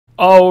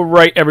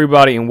Alright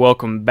everybody, and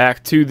welcome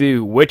back to The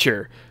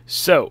Witcher.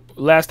 So,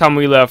 last time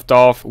we left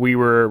off, we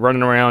were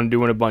running around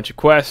doing a bunch of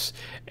quests,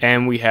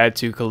 and we had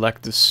to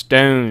collect the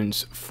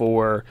stones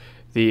for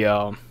the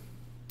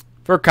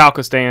for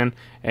Kalkistan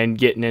and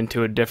getting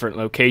into a different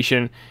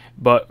location.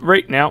 But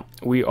right now,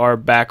 we are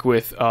back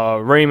with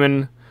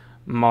Raymond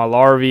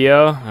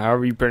Malarvia,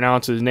 however you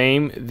pronounce his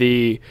name,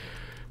 the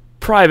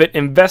private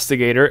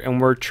investigator, and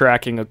we're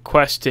tracking a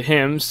quest to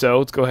him. So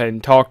let's go ahead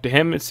and talk to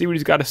him and see what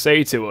he's got to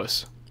say to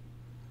us.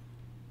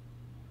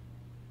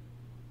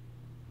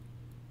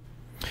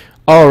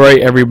 Alright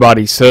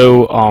everybody,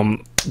 so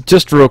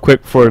just real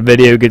quick before the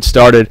video gets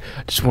started,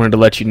 I just wanted to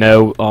let you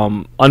know,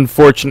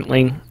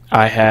 unfortunately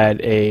I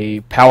had a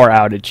power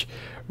outage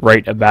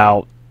right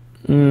about,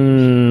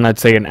 I'd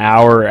say an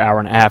hour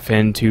and a half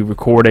into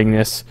recording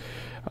this,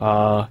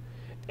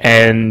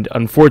 and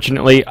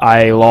unfortunately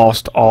I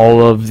lost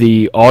all of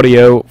the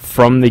audio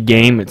from the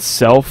game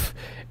itself,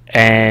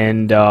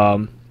 and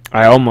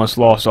I almost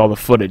lost all the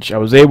footage. I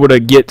was able to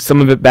get some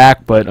of it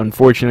back, but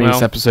unfortunately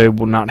this episode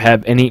will not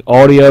have any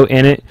audio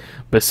in it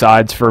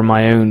besides for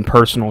my own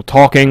personal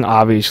talking.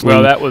 Obviously,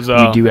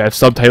 we do have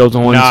subtitles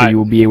on, so you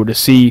will be able to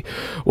see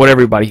what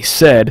everybody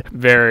said.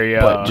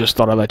 But just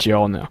thought I'd let you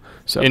all know.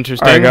 So,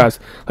 interesting. Alright guys,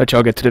 let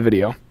y'all get to the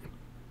video.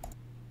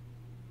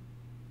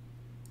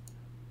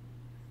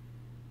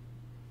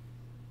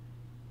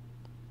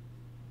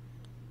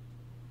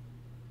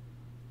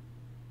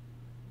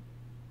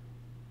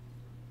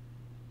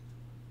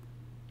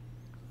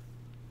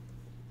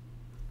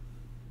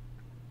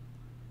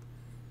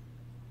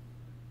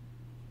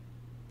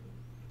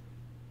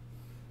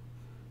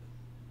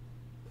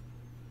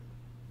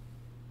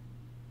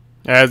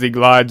 As he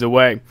glides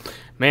away.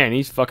 Man,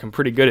 he's fucking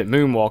pretty good at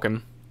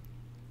moonwalking.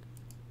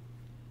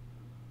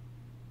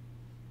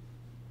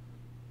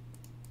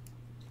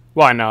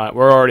 Why not?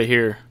 We're already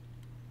here.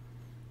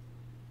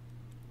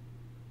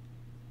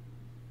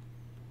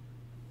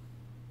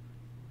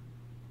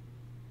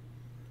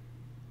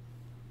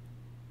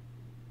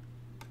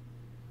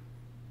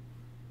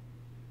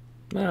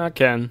 I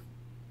can.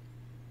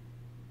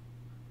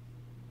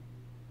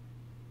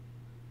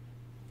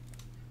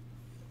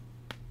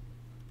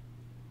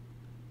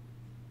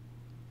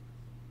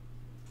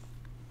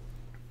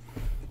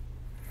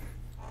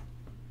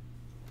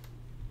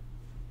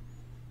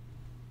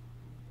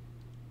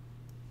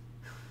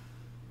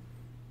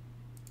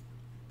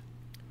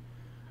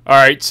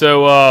 Alright,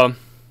 so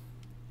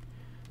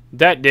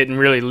that didn't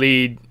really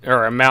lead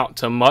or amount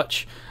to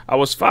much. I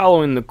was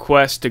following the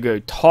quest to go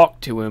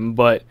talk to him,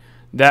 but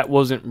that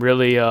wasn't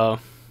really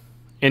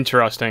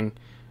interesting.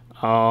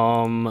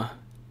 Let's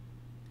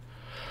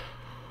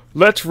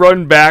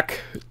run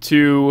back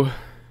to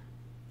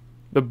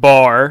the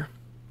bar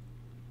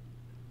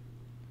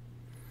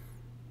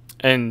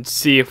and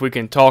see if we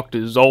can talk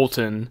to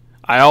Zoltan.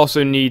 I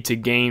also need to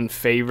gain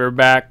favor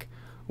back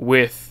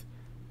with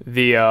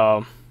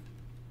the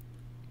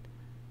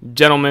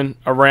gentleman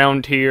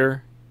around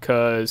here,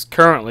 because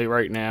currently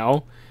right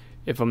now,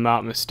 if I'm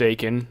not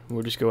mistaken,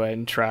 we'll just go ahead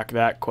and track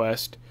that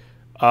quest,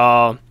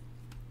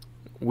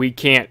 we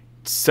can't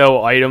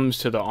sell items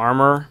to the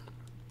armor,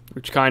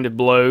 which kind of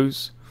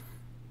blows,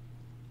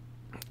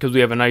 because we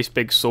have a nice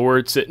big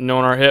sword sitting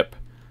on our hip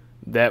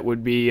that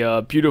would be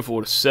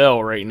beautiful to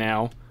sell right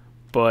now,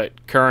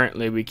 but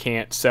currently we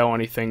can't sell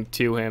anything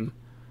to him.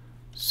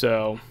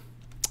 So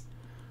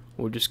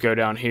we'll just go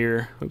down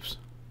here. Oops,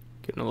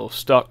 getting a little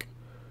stuck.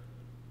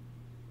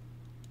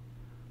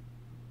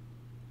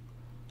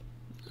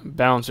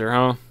 Bouncer,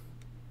 huh?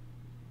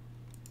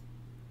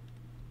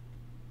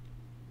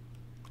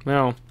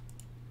 No.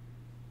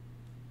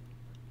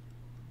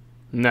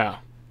 No.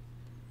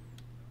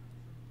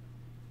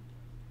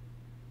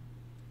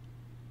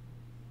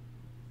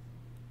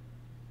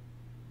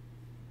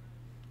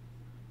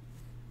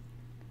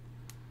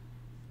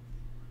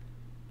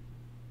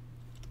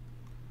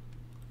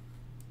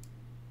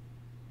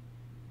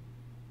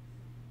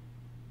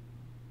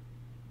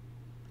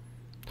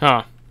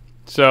 Huh.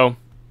 So,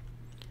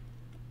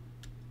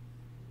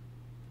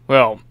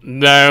 well,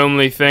 the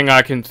only thing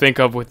I can think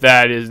of with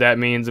that is that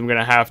means I'm going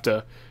to have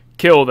to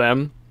kill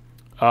them.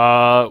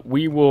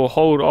 We will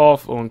hold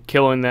off on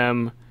killing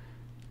them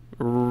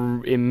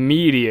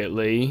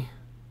immediately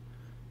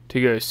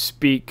to go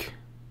speak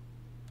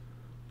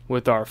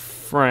with our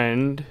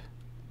friend.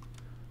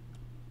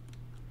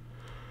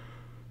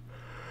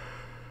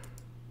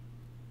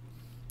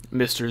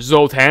 Mr.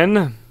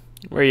 Zoltan.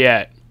 Where you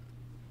at?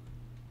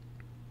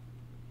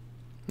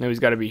 No, he's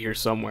got to be here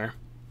somewhere.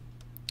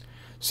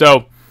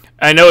 So,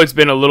 I know it's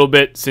been a little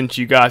bit since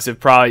you guys have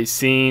probably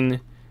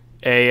seen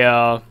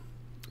a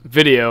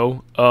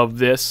video of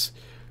this,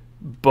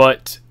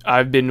 but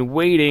I've been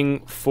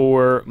waiting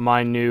for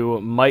my new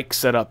mic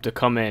setup to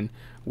come in,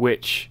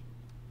 which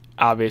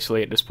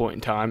obviously at this point in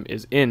time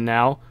is in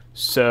now.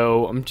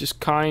 So I'm just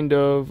kind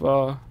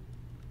of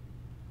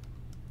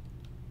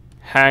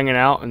hanging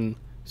out and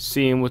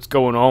seeing what's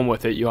going on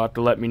with it. You'll have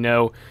to let me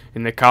know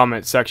in the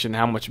comment section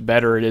how much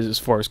better it is as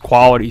far as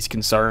quality is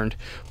concerned.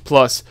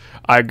 Plus,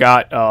 I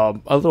got a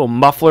little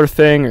muffler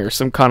thing or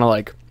some kind of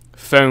like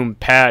foam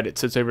pad that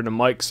sits over the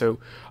mic so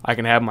I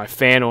can have my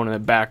fan on in the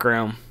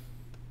background.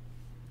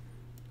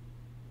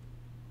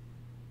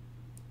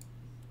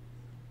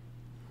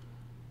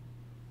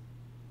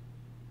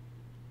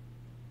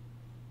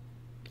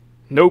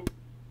 Nope.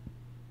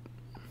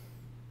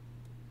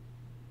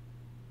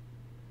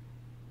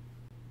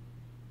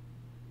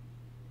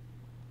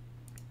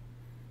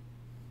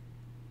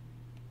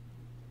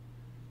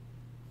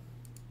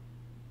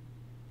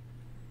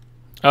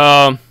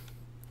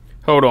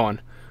 Hold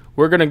on.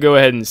 We're gonna go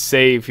ahead and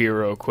save here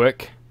real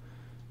quick.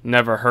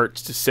 Never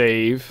hurts to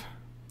save.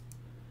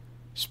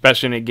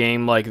 Especially in a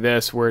game like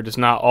this where it does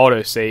not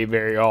auto-save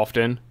very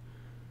often.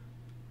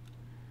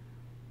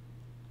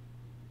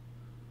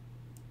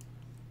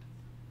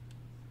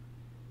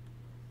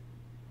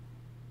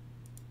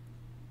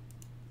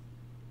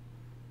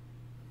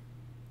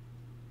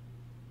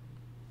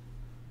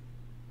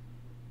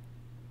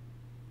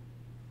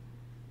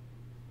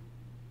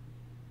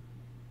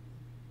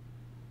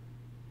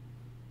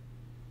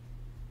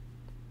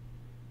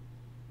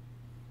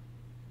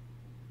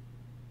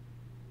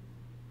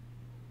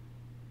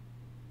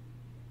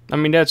 I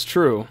mean, that's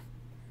true.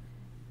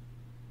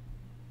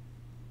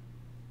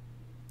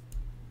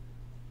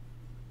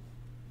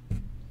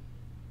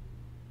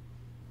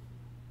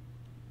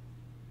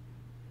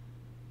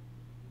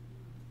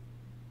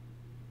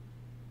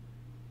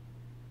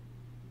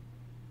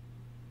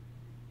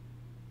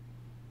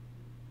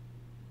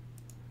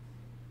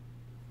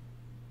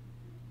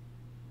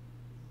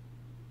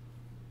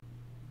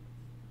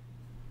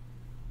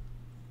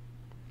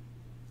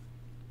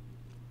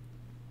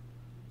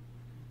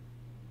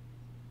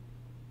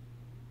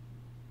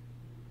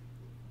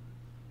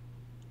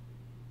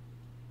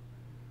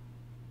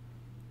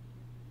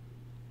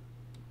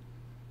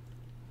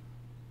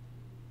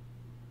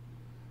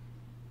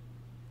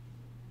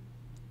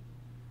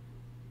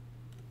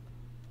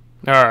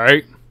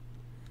 Alright.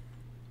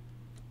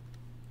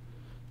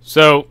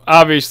 So,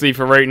 obviously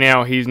for right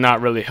now, he's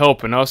not really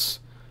helping us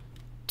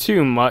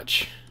too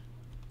much.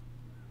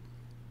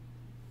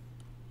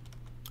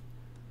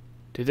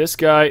 Did this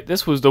guy...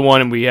 This was the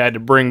one we had to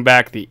bring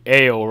back the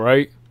ale,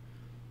 right?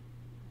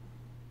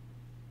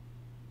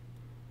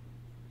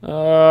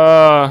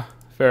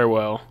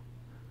 Farewell.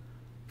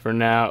 For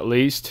now, at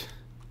least.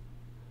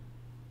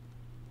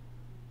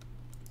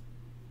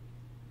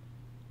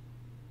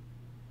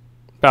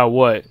 About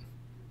what?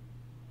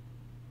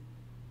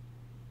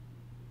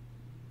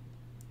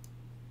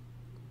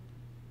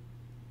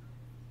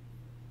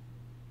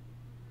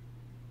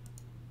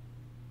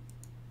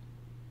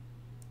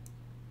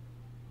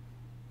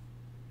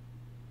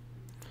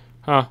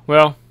 Huh,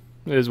 well,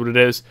 it is what it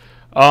is.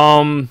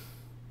 Not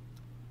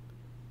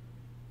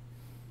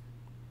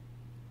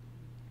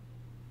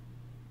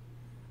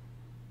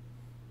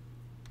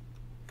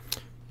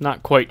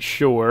quite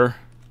sure.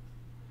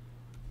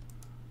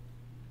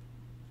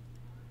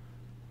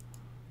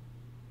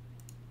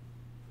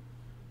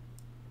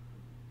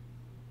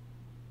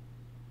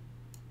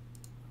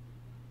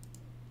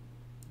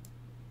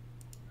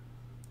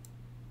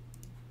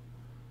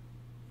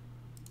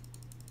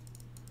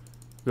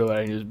 Go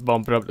ahead and just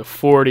bump it up to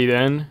 40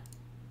 then.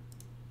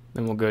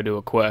 Then we'll go do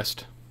a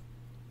quest.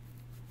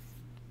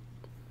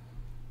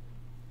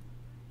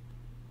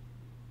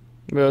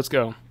 Well, let's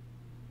go.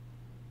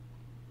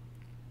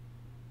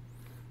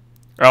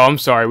 Oh, I'm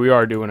sorry. We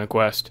are doing a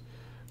quest.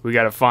 We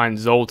gotta find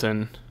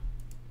Zoltan.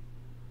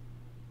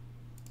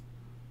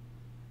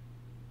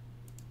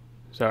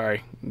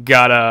 Sorry.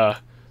 Got a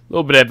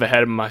little bit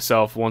ahead of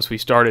myself once we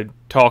started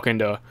talking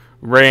to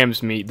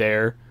Ramsmeat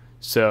there.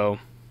 So...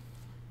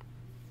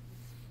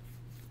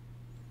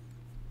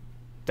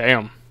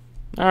 Damn.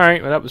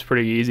 Alright, well that was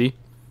pretty easy.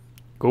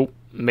 Cool.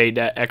 Made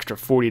that extra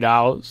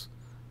 $40.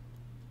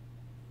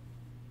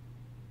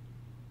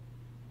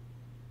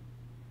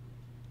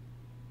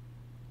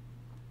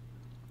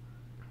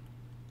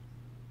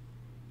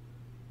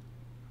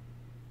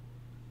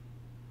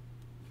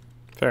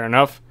 Fair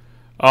enough.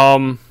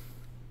 Oh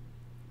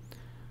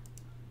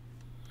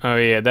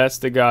yeah, that's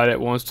the guy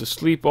that wants to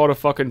sleep all the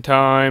fucking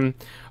time.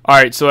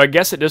 Alright, so I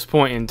guess at this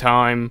point in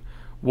time,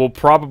 we'll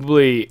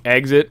probably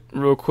exit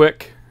real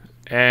quick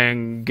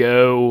and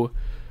go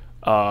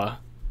do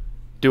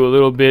a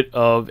little bit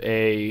of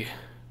a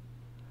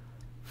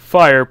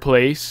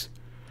fireplace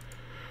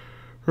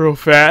real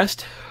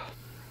fast.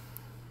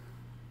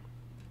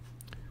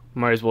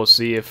 Might as well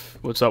see if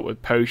what's up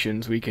with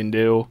potions we can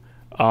do.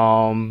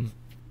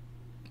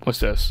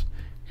 What's this?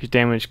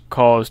 Damage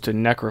caused to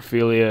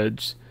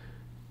necrophilia.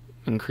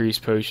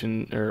 Increased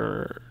potion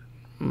or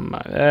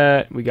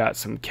that. We got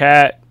some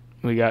cat.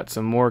 We got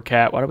some more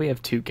cat. Why do we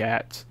have two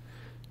cats?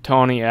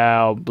 Tawny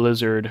Owl,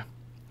 Blizzard.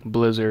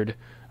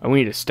 Oh, we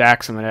need to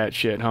stack some of that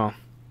shit, huh?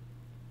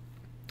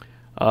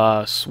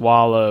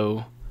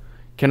 Swallow.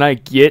 Can I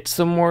get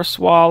some more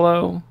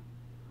Swallow?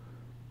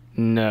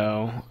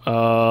 No.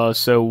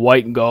 So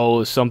white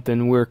gull is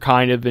something we're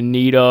kind of in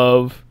need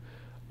of.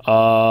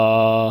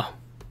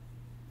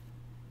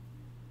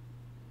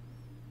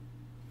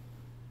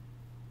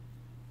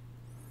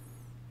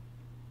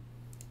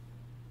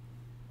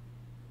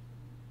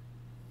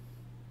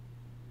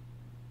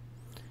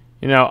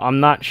 You know, I'm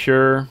not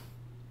sure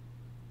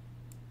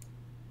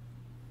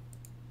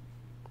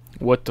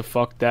what the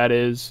fuck that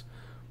is,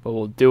 but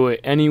we'll do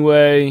it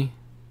anyway.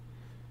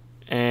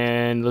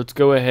 And let's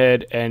go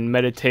ahead and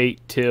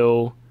meditate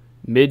till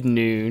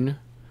mid-noon.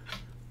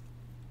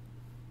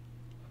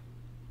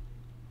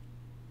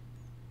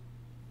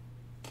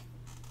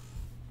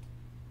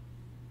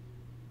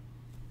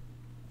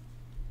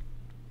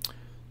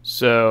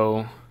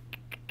 So,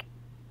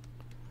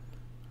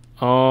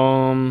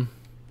 all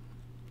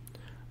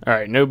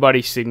right,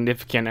 nobody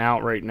significant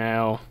out right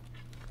now,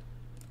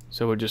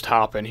 so we'll just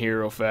hop in here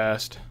real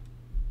fast.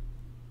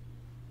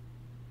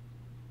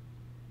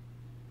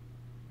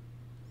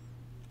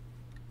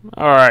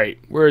 All right,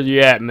 where are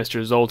you at,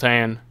 Mr.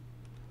 Zoltan?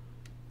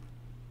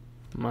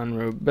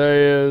 Monroe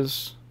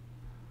Bayes.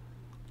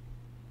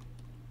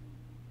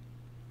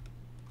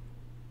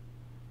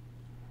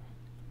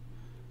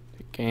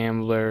 The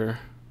Gambler.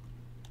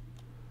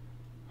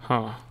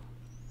 Huh.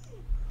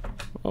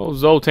 Well,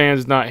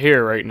 Zoltan's not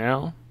here right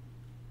now.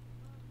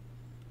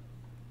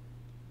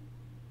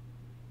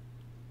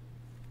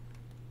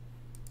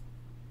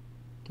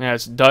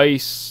 That's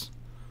Dice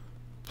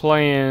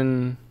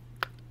playing.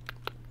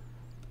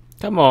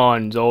 Come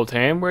on,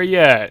 Zoltan, where you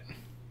at?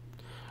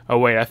 Oh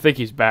wait, I think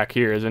he's back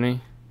here, isn't he?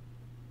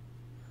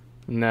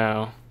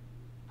 No.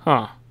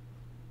 Huh.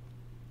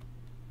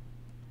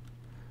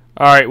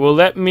 Alright, well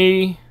let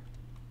me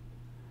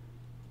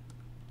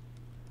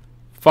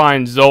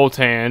find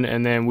Zoltan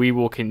and then we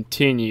will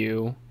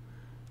continue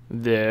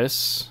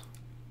this.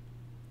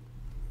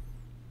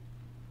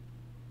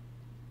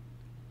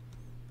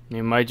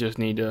 You might just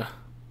need to...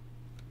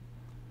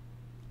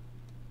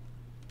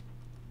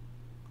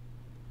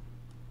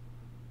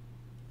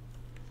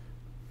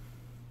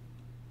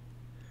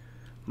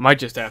 Might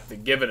just have to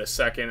give it a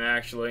second,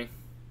 actually.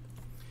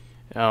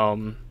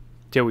 Till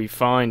we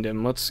find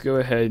him. Let's go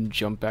ahead and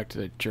jump back to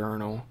the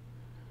journal.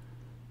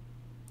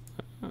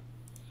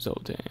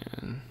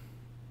 Zoltan.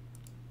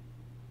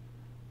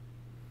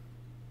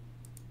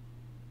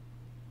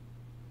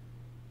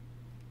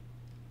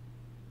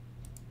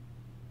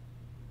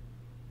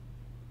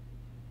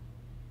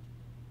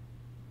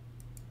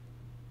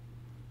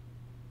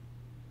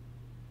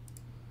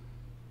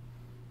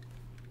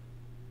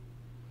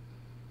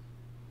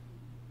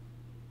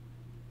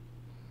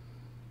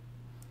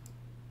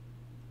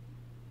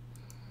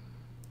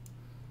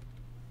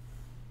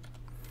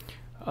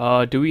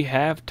 Do we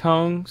have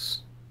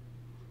tongues?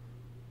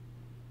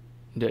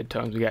 Dead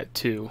tongues, we got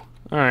 2.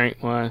 Alright,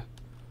 well,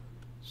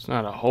 it's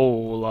not a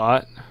whole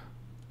lot.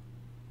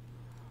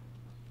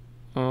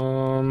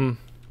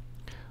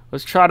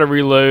 Let's try to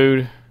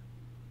reload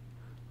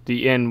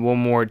the end one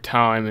more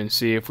time and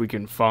see if we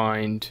can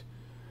find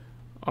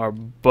our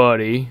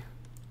buddy.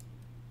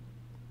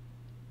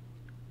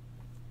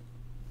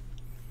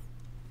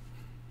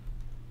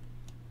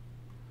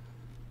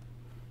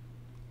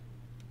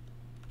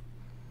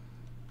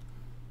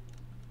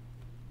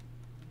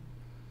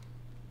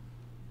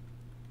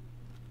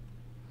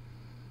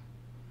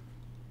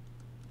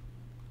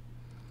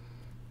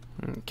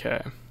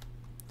 Okay,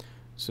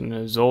 so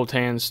no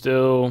Zoltan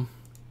still.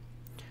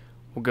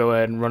 We'll go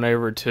ahead and run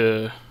over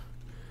to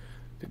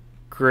the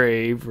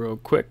grave real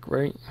quick,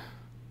 right?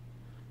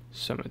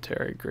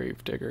 Cemetery,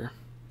 grave digger.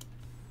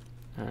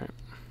 Alright.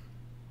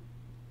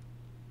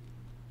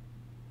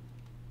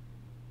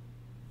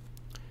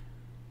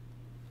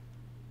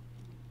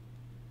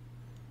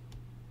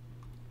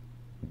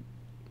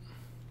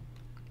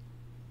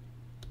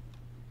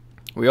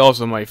 We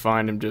also might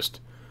find him just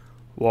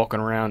walking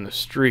around the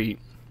street.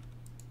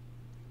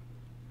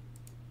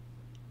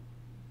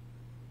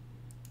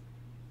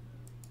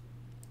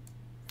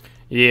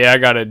 Yeah, I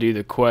gotta do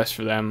the quest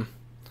for them.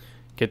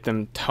 Get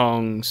them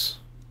tongues.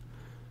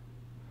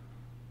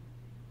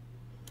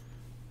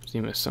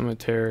 Zema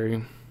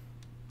Cemetery.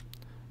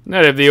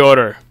 Knight of the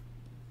Order.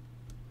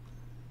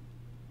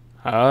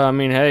 I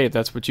mean, hey, if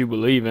that's what you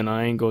believe in,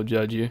 I ain't gonna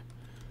judge you.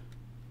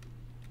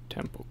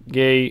 Temple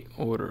Gate,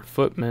 Order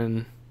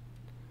Footman.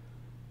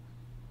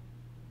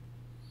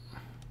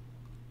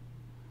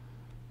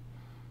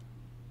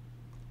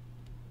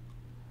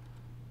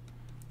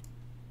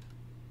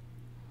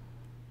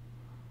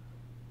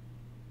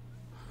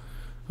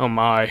 Oh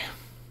my.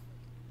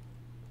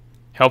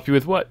 Help you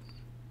with what?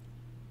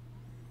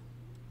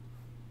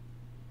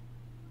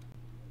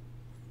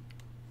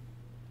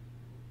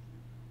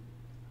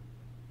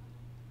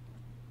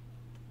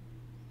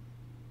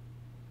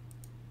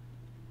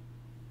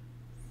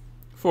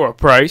 For a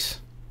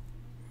price.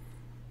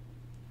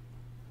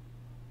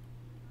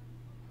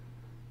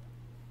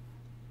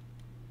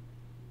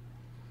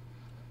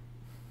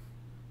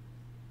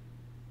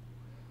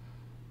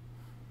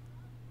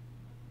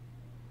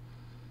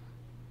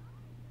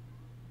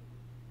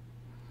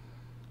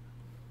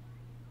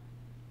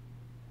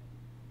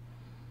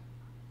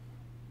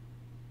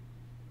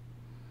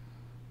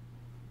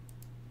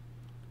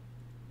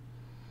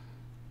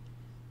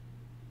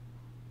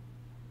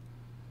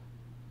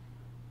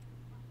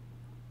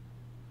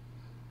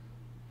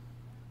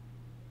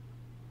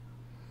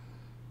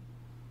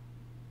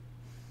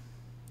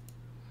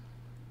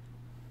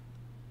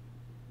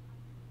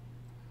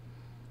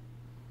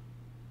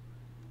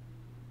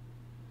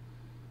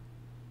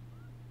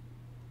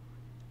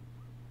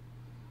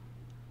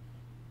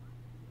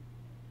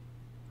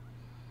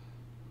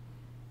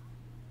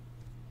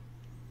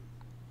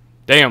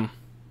 Damn.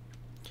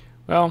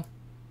 Well.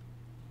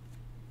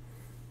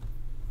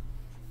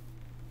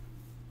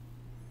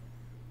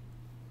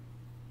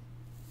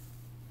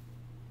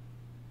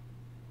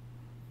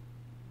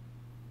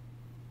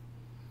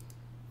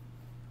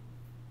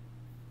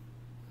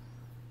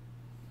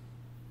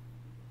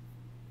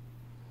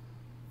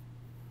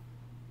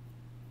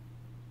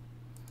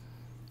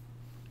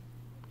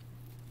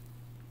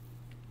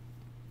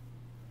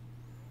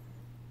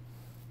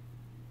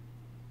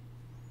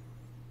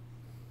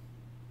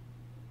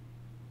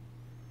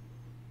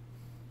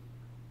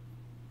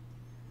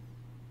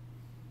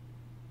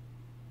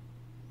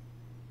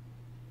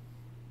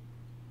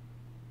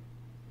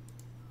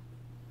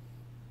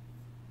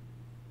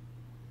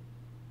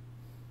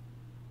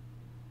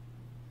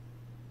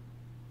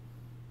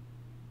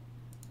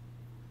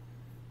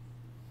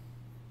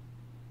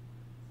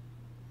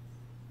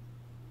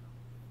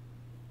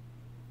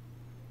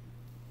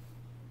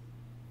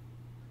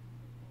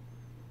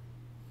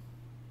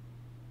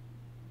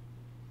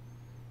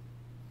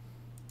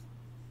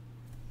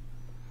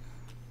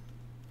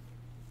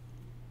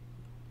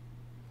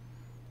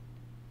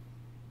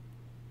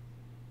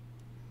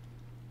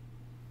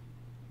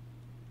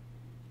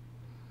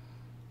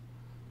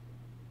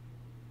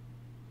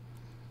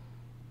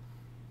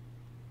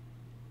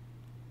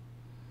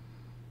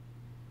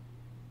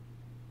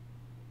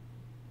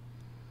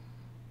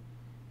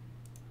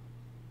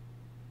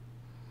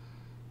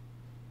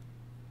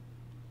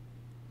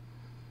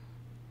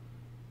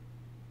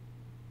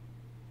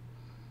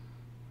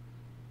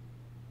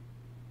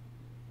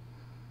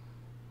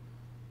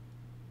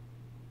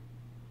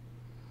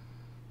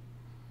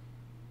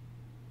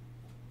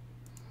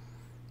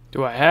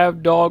 Do I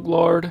have Dog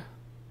Lord?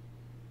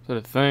 Is that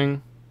a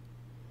thing?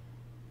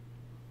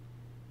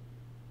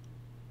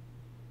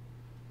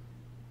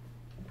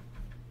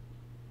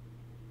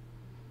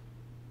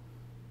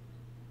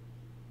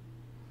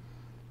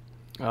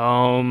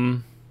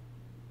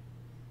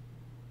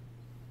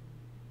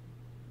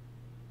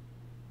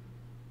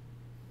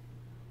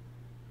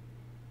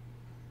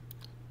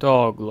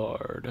 Dog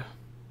Lord.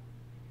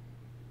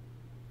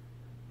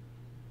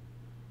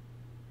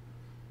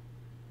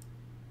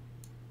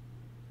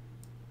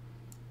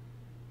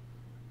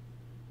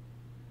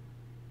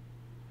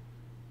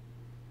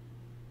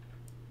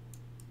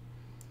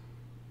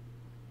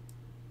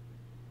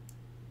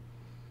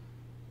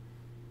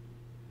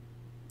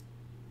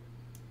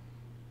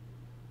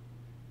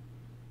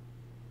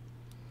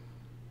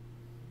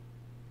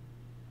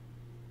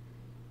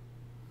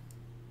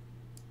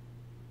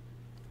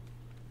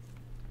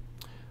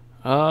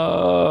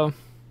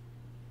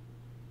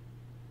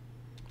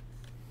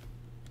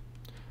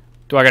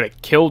 Do I gotta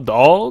kill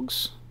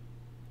dogs?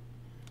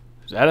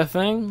 Is that a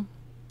thing?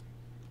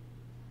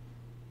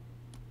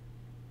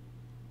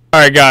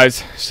 Alright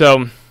guys,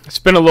 so it's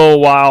been a little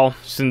while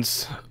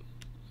since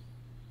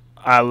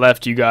I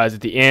left you guys at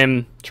the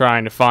end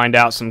trying to find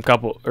out some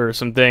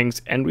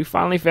things, and we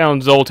finally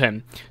found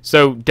Zoltan.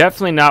 So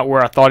definitely not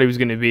where I thought he was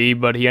gonna be,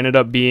 but he ended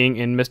up being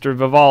in Mr.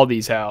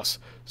 Vivaldi's house.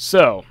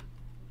 So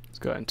let's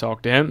go ahead and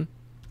talk to him.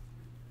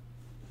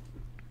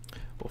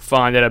 We'll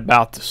find out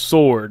about the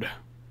sword.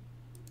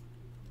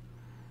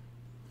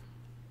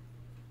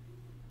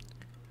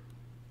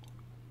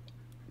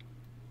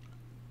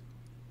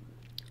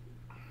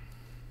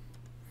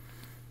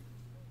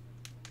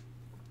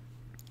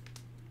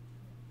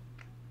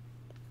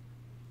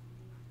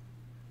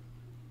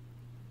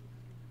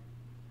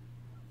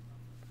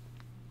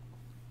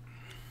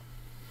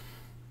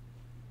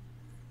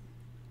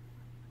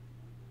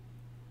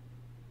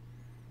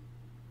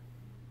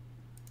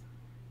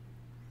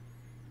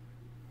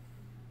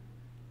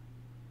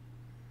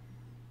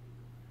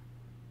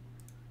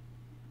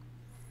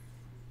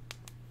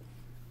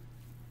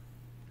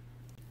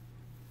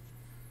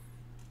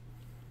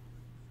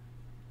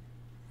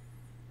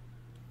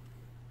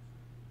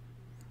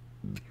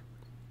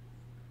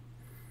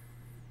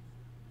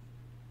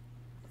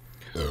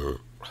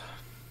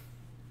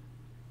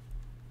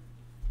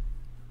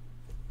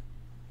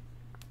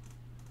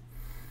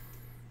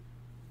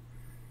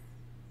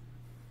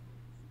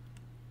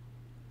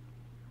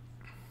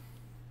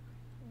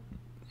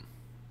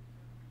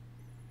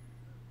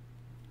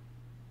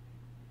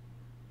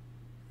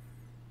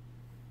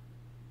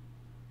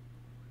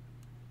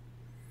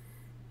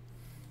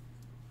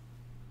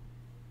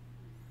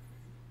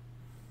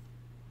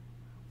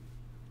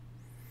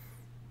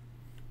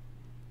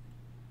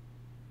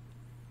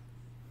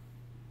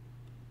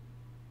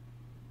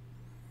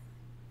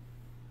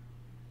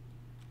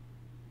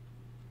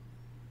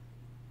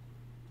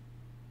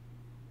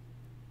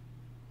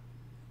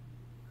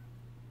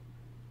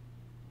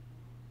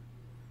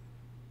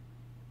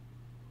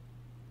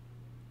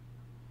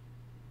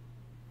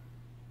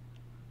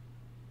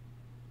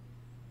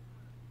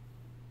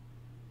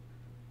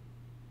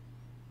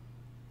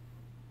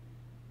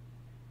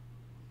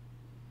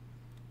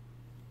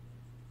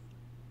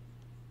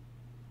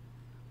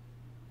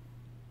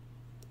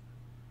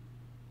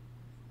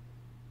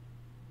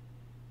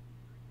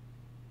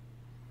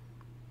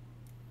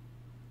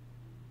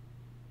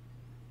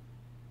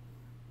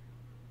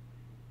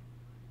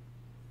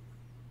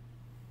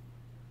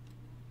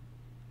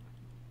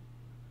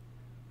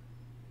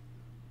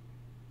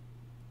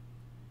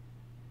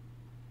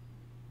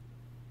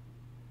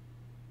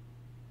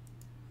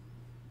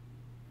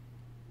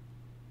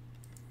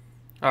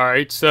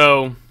 Alright,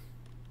 so...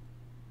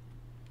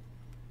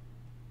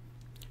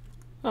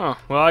 Oh,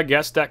 well, I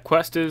guess that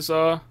quest is,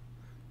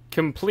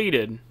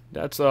 completed.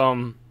 That's,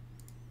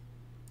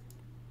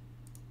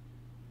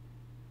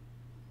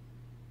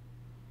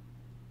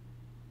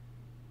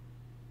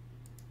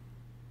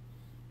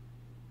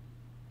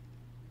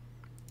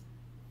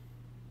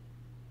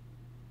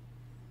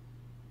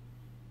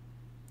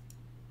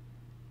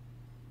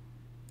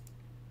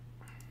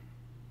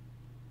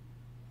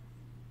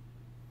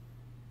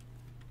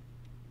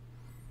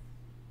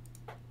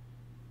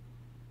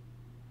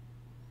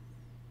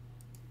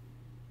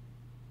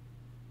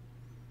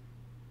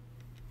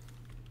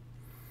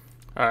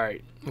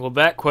 Alright, well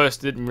that quest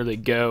didn't really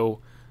go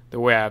the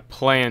way I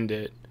planned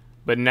it,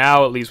 but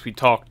now at least we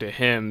talked to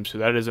him, so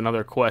that is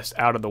another quest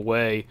out of the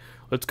way.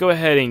 Let's go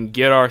ahead and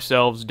get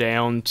ourselves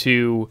down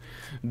to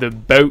the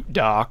boat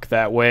dock,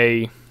 that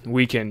way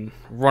we can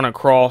run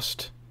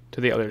across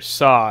to the other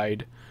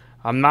side.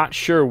 I'm not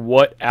sure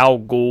what our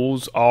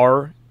goals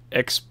are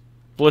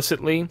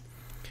explicitly,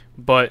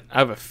 but I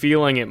have a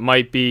feeling it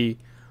might be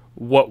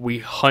what we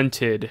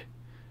hunted,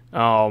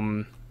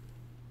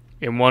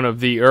 in one of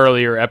the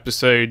earlier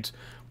episodes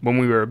when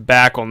we were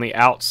back on the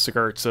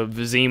outskirts of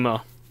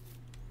Vizima.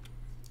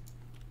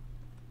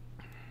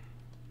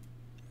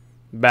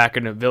 Back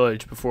in the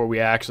village before we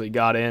actually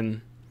got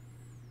in.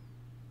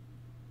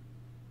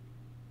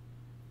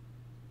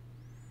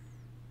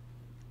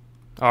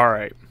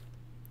 Alright.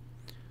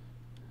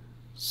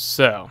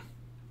 So.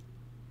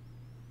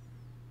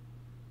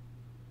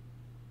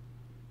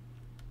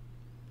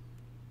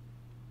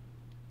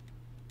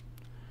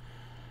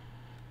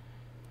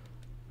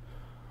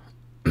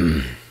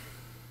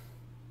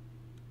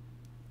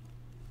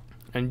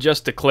 And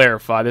just to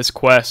clarify, this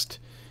quest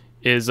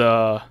is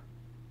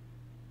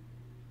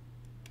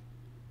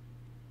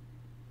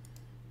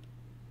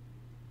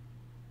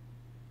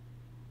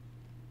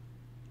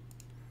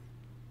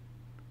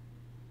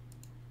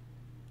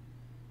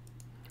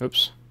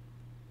oops.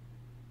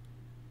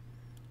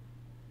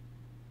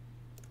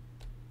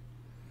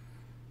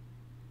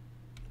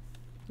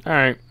 All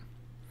right.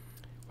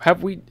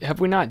 Have we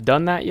not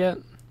done that yet?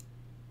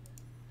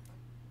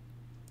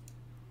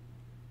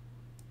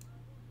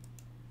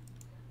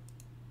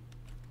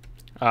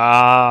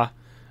 Ah,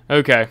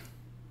 okay.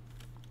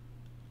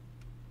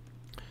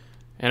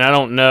 And I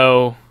don't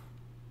know.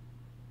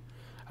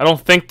 I don't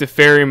think the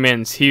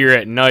ferryman's here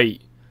at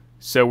night,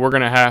 so we're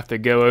gonna have to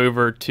go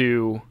over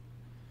to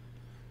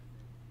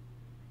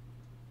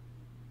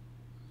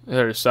the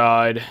other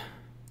side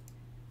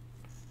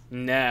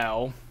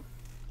now.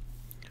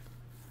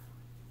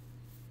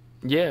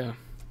 Yeah,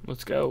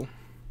 let's go.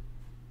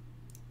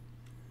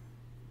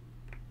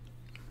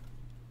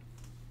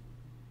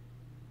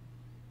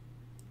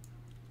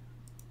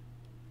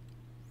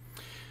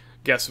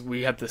 Guess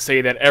we have to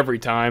say that every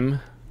time.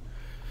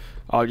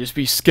 I'll just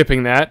be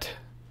skipping that.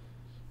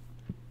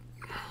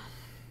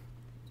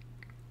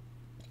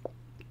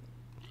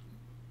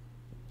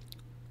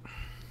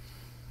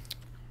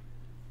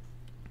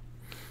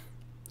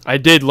 I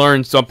did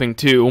learn something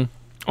too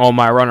on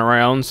my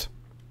runarounds.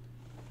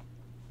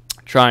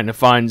 Trying to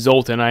find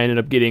Zoltan, I ended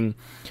up getting,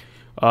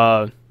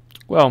 well,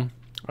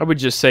 I would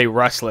just say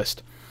restless.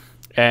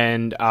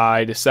 And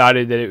I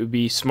decided that it would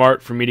be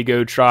smart for me to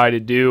go try to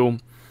do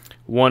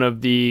one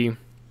of the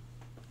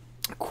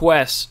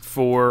quests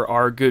for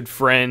our good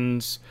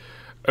friends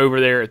over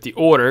there at the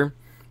Order,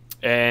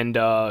 and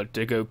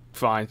to go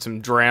find some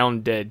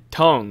drowned dead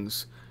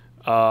tongues.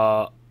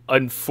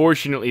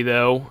 Unfortunately,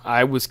 though,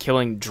 I was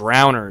killing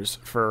drowners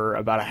for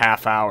about a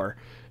half hour,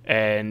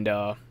 and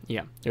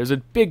yeah, there's a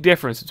big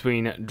difference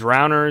between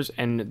drowners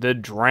and the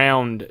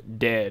drowned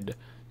dead.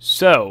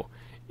 So,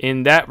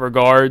 in that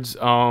regards,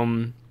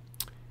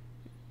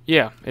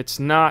 yeah, it's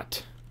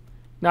not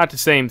the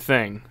same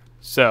thing.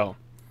 So,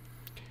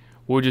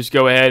 we'll just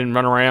go ahead and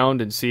run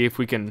around and see if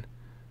we can...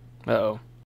 Uh-oh.